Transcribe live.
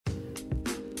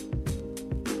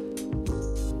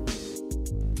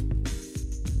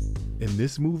In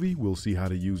this movie, we'll see how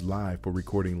to use Live for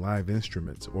recording live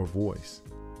instruments or voice.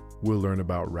 We'll learn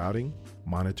about routing,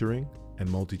 monitoring, and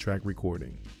multi-track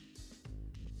recording.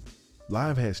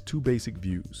 Live has two basic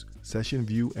views, session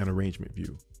view and arrangement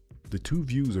view. The two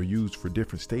views are used for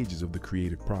different stages of the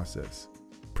creative process.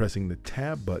 Pressing the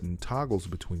tab button toggles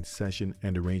between session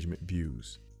and arrangement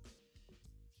views.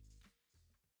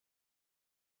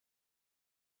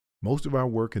 Most of our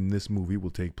work in this movie will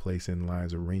take place in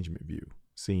Live's arrangement view,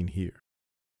 seen here.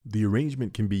 The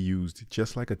arrangement can be used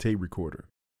just like a tape recorder.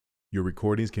 Your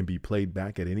recordings can be played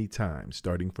back at any time,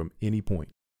 starting from any point.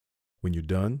 When you're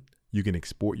done, you can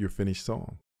export your finished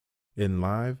song. In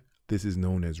Live, this is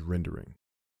known as rendering.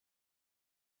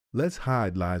 Let's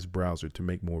hide Live's browser to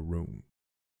make more room.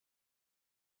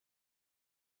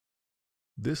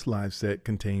 This Live set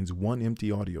contains one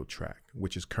empty audio track,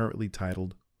 which is currently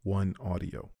titled One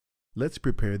Audio. Let's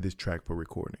prepare this track for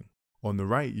recording. On the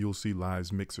right, you'll see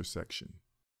Live's mixer section.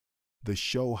 The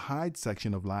Show Hide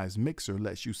section of Live's mixer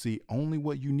lets you see only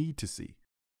what you need to see.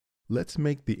 Let's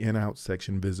make the in-out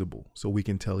section visible so we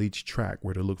can tell each track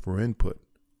where to look for input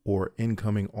or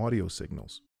incoming audio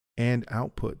signals, and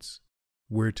outputs,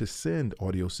 where to send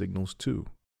audio signals to.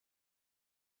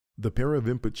 The pair of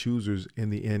input choosers in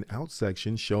the in-out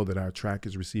section show that our track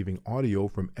is receiving audio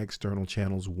from external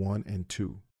channels 1 and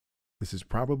 2. This is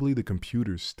probably the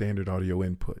computer's standard audio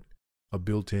input, a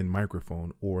built-in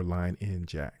microphone or line-in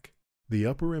jack. The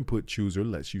upper input chooser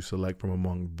lets you select from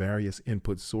among various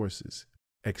input sources,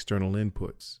 external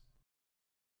inputs,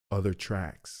 other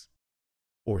tracks,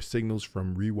 or signals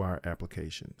from rewire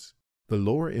applications. The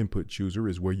lower input chooser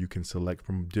is where you can select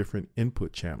from different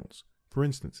input channels. For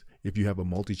instance, if you have a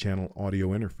multi-channel audio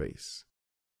interface.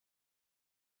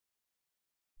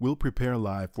 We'll prepare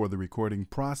Live for the recording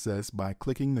process by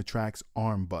clicking the track's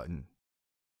arm button.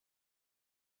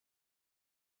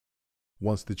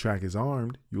 Once the track is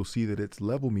armed, you'll see that its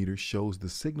level meter shows the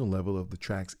signal level of the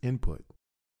track's input.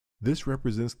 This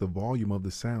represents the volume of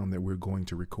the sound that we're going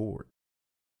to record.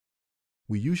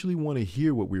 We usually want to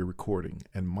hear what we're recording,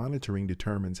 and monitoring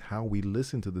determines how we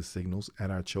listen to the signals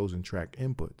at our chosen track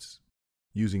inputs.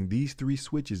 Using these three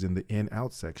switches in the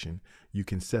in-out section, you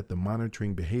can set the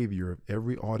monitoring behavior of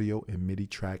every audio and MIDI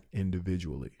track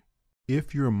individually.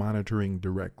 If you're monitoring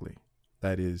directly,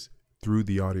 that is, through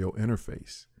the audio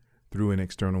interface, through an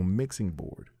external mixing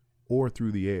board, or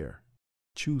through the air,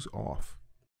 choose Off.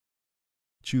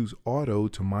 Choose Auto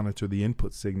to monitor the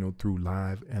input signal through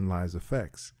Live and Live's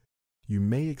effects. You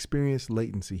may experience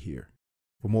latency here.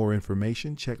 For more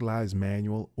information, check Live's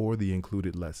manual or the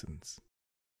included lessons.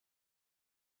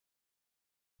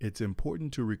 It's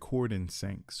important to record in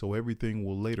sync so everything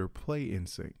will later play in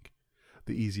sync.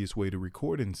 The easiest way to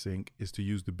record in sync is to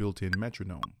use the built-in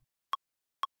metronome.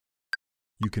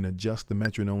 You can adjust the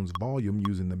metronome's volume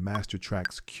using the master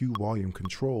track's Q volume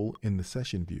control in the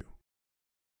session view.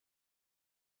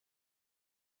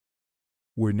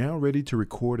 We're now ready to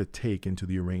record a take into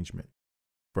the arrangement.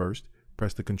 First,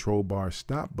 press the control bar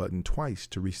stop button twice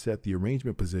to reset the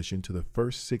arrangement position to the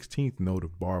first 16th note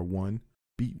of bar 1,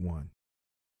 beat 1.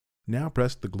 Now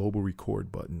press the global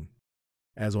record button.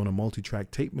 As on a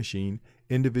multi-track tape machine,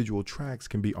 individual tracks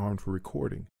can be armed for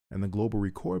recording, and the global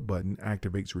record button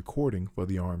activates recording for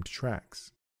the armed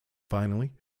tracks.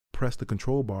 Finally, press the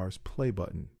control bar's play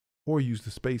button, or use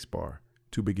the space bar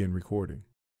to begin recording.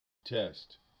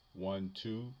 Test 1,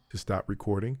 2. To stop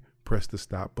recording, press the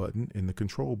stop button in the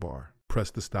control bar.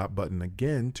 Press the stop button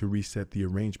again to reset the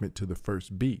arrangement to the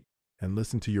first beat, and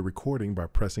listen to your recording by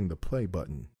pressing the play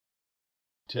button.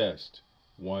 Test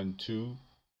 1, 2.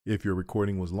 If your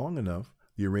recording was long enough,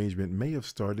 the arrangement may have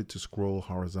started to scroll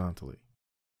horizontally.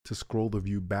 To scroll the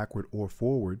view backward or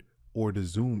forward, or to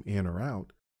zoom in or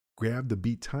out, grab the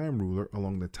beat time ruler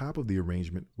along the top of the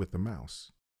arrangement with the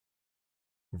mouse.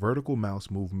 Vertical mouse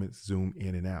movements zoom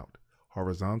in and out.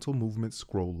 Horizontal movements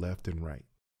scroll left and right.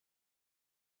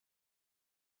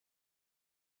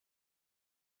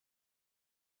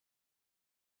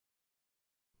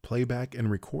 Playback and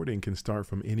recording can start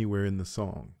from anywhere in the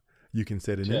song. You can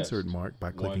set an insert mark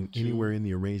by clicking anywhere in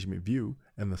the arrangement view,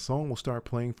 and the song will start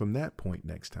playing from that point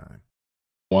next time.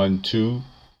 1, 2.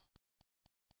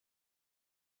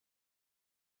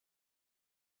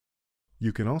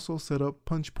 You can also set up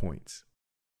punch points.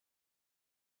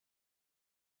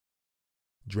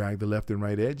 Drag the left and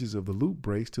right edges of the loop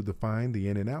brace to define the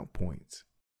in and out points.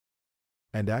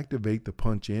 And activate the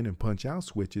punch in and punch out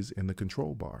switches in the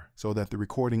control bar so that the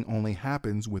recording only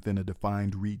happens within a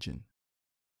defined region.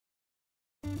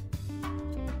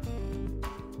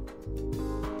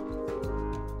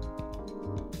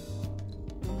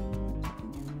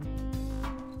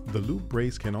 The loop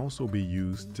brace can also be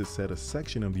used to set a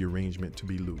section of the arrangement to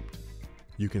be looped.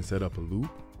 You can set up a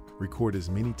loop, record as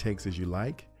many takes as you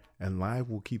like, and Live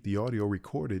will keep the audio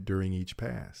recorded during each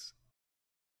pass.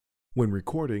 When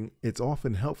recording, it's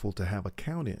often helpful to have a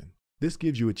count in. This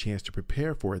gives you a chance to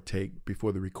prepare for a take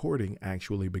before the recording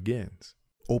actually begins.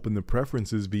 Open the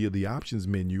preferences via the options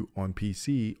menu on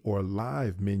PC or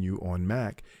Live menu on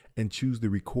Mac and choose the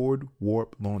Record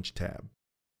Warp Launch tab.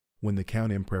 When the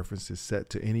count-in preference is set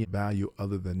to any value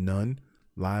other than none,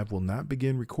 Live will not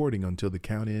begin recording until the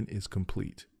count-in is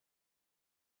complete.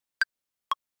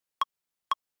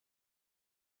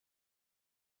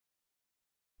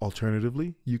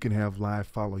 Alternatively, you can have Live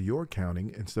follow your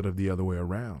counting instead of the other way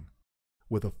around.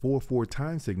 With a 4/4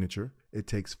 time signature, it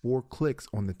takes 4 clicks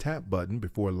on the tap button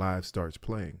before Live starts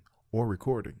playing or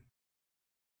recording.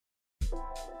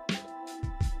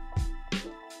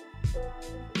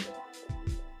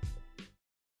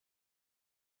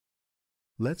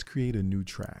 Let's create a new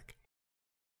track.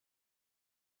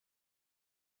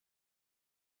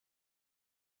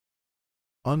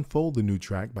 Unfold the new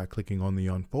track by clicking on the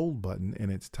Unfold button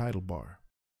in its title bar.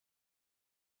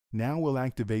 Now we'll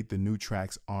activate the new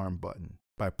track's ARM button.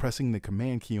 By pressing the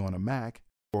Command key on a Mac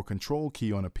or Control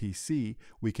key on a PC,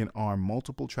 we can arm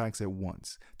multiple tracks at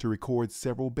once to record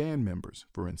several band members,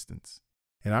 for instance.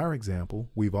 In our example,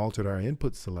 we've altered our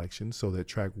input selection so that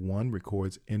track 1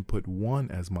 records input 1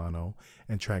 as mono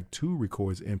and track 2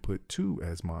 records input 2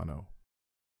 as mono.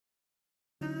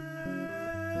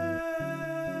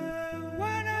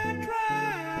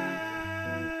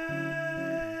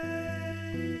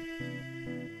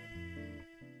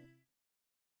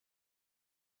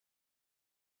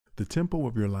 The tempo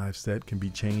of your live set can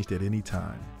be changed at any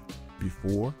time,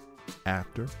 before,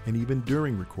 after, and even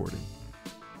during recording.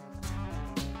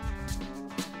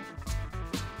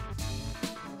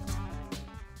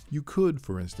 You could,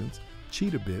 for instance,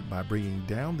 cheat a bit by bringing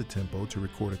down the tempo to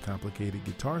record a complicated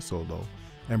guitar solo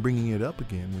and bringing it up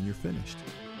again when you're finished.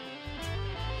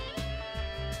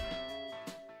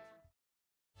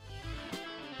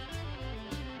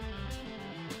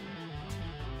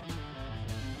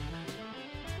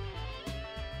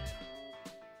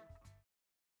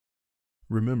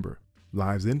 Remember,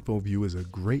 Live's info view is a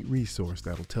great resource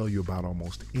that'll tell you about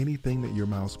almost anything that your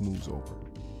mouse moves over.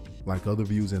 Like other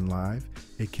views in Live,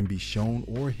 it can be shown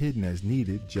or hidden as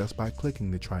needed just by clicking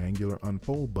the triangular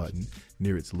Unfold button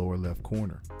near its lower left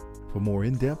corner. For more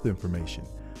in-depth information,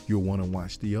 you'll want to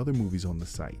watch the other movies on the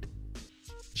site,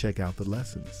 check out the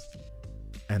lessons,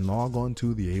 and log on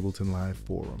to the Ableton Live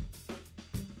forum.